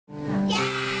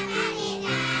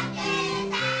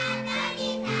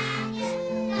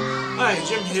Hi,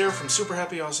 Jim here from Super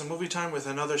Happy Awesome Movie Time with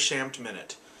another SHAMT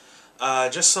Minute.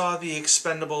 Just saw the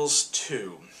Expendables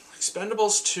 2.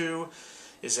 Expendables 2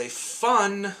 is a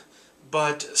fun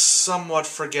but somewhat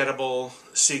forgettable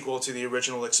sequel to the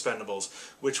original Expendables,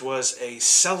 which was a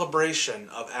celebration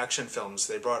of action films.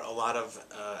 They brought a lot of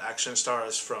action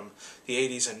stars from the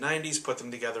 80s and 90s, put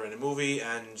them together in a movie,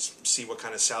 and see what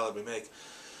kind of salad we make.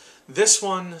 This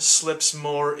one slips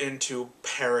more into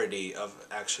parody of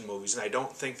action movies, and I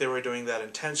don't think they were doing that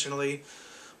intentionally,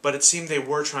 but it seemed they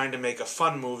were trying to make a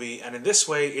fun movie, and in this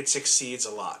way it succeeds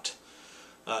a lot.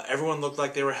 Everyone looked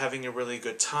like they were having a really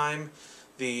good time.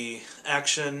 The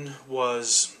action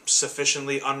was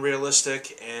sufficiently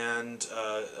unrealistic and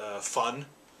fun.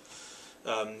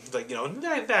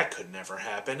 That could never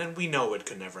happen, and we know it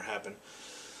could never happen.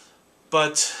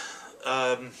 But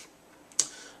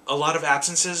a lot of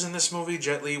absences in this movie.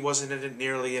 Jet Li wasn't in it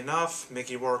nearly enough.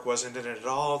 Mickey Rourke wasn't in it at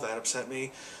all. That upset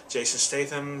me. Jason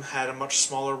Statham had a much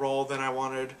smaller role than I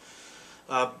wanted.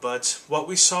 But what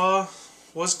we saw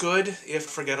was good, if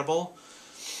forgettable.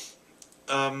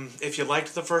 If you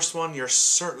liked the first one, you're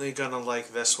certainly going to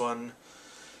like this one.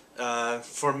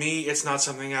 For me, it's not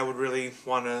something I would really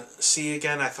want to see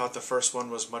again. I thought the first one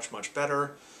was much, much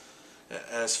better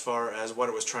as far as what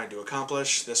it was trying to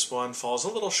accomplish. This one falls a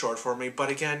little short for me, but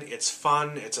again, it's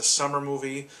fun. It's a summer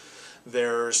movie.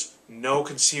 There's no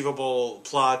conceivable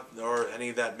plot or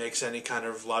any that makes any kind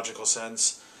of logical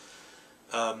sense.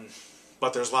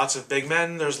 But there's lots of big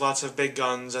men, there's lots of big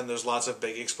guns, and there's lots of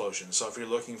big explosions. So if you're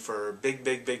looking for big,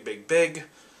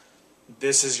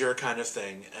 this is your kind of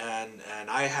thing. And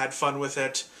I had fun with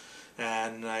it,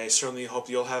 and I certainly hope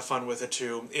you'll have fun with it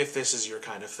too, if this is your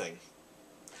kind of thing.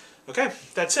 Okay,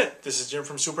 that's it. This is Jim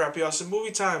from Super Happy Awesome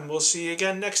Movie Time. We'll see you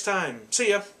again next time. See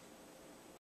ya!